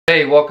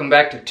Hey, welcome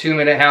back to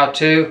 2-Minute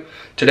How-To.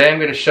 Today I'm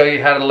going to show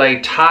you how to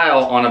lay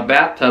tile on a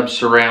bathtub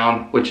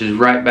surround, which is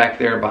right back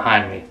there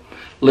behind me.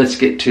 Let's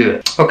get to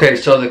it. Okay,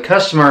 so the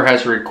customer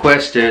has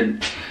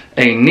requested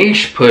a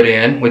niche put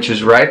in, which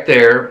is right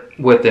there,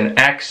 with an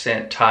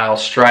accent tile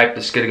stripe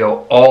that's going to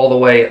go all the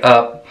way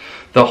up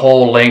the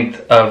whole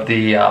length of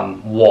the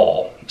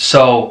wall.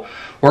 So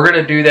we're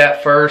going to do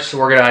that first.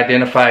 We're going to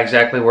identify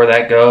exactly where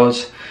that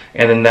goes,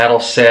 and then that'll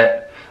set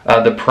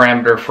the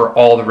parameter for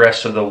all the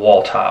rest of the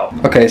wall tile.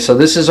 Okay, so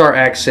this is our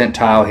accent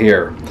tile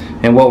here,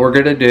 and what we're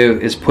going to do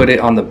is put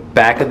it on the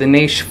back of the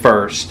niche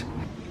first.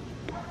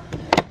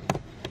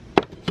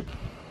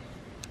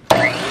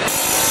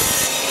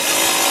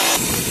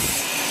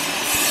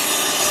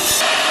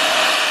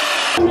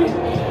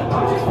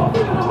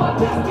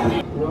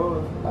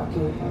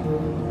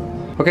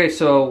 Okay,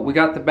 so we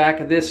got the back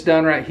of this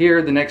done right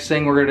here. The next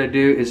thing we're going to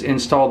do is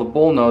install the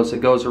bull nose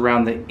that goes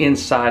around the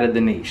inside of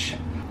the niche.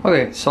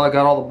 Okay, so I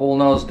got all the bull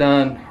nose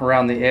done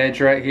around the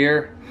edge right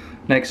here.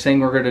 Next thing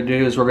we're going to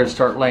do is we're going to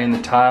start laying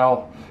the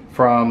tile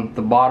from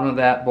the bottom of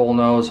that bull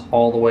nose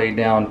all the way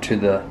down to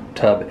the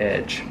tub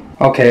edge.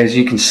 Okay, as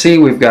you can see,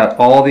 we've got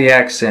all the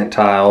accent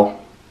tile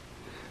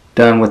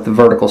done with the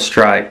vertical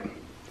stripe.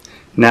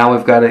 Now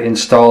we've got to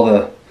install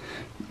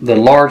the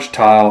large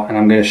tile, and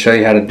I'm going to show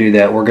you how to do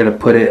that. We're going to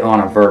put it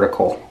on a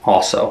vertical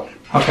also.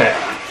 Okay.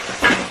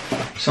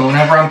 So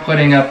whenever I'm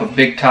putting up a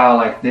big tile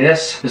like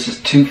this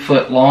is 2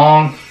 foot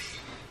long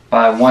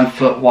by 1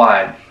 foot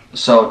wide,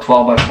 so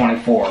 12 by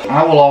 24.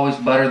 I will always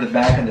butter the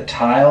back of the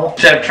tile.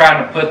 Instead of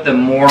trying to put the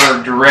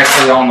mortar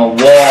directly on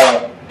the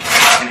wall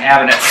and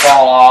having it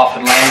fall off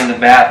and land in the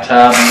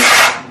bathtub and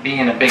just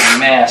being a big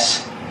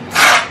mess,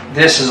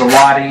 this is a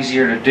lot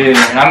easier to do.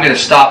 And I'm going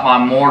to stop my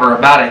mortar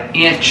about 1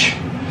 inch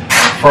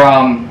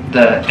from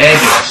the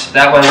edges.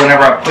 That way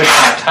whenever I push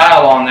my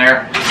tile on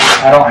there,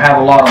 I don't have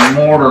a lot of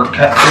mortar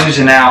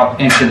oozing out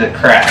into the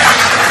cracks.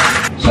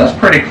 So that's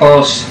pretty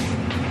close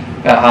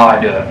about how I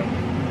do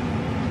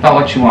it. About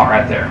what you want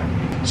right there.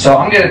 So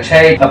I'm going to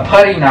take a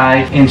putty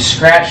knife and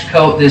scratch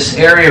coat this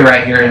area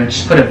right here and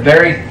just put a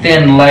very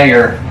thin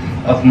layer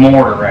of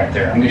mortar right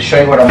there. I'm going to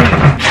show you what I'm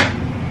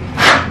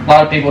doing. A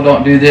lot of people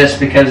don't do this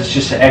because it's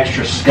just an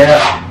extra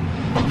step.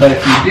 But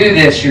if you do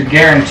this, you're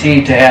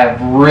guaranteed to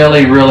have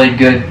really, really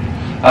good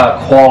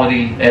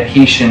quality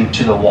adhesion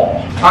to the wall.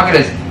 I'm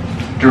going to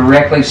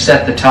directly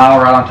set the tile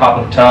right on top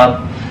of the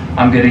tub.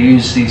 I'm going to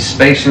use these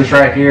spacers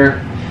right here,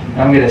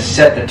 and I'm going to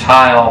set the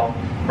tile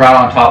right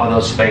on top of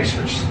those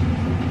spacers.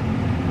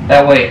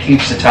 That way it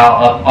keeps the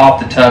tile up off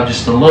the tub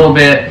just a little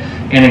bit,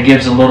 and it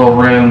gives a little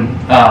room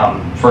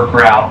for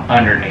grout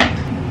underneath.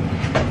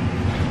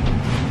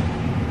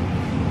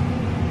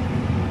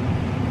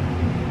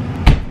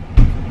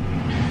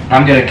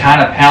 I'm going to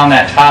kind of pound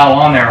that tile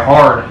on there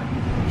hard.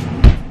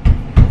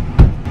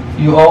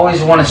 You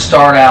always want to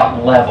start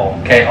out level,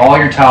 okay? All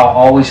your tile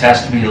always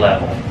has to be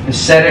level. And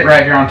set it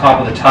right here on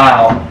top of the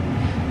tile,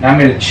 and I'm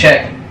going to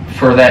check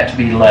for that to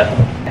be level.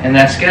 And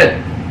that's good.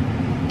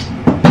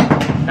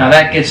 Now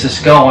that gets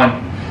us going.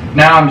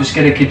 Now I'm just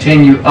going to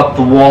continue up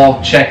the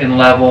wall, checking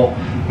level,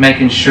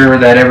 making sure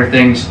that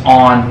everything's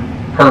on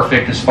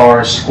perfect as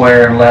far as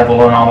square and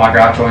level, and all my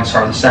grout joints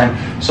are the same.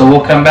 So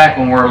we'll come back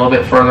when we're a little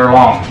bit further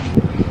along.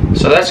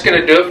 So that's going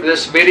to do it for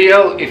this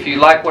video. If you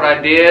like what I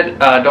did,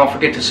 don't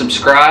forget to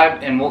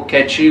subscribe, and we'll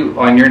catch you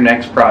on your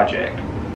next project.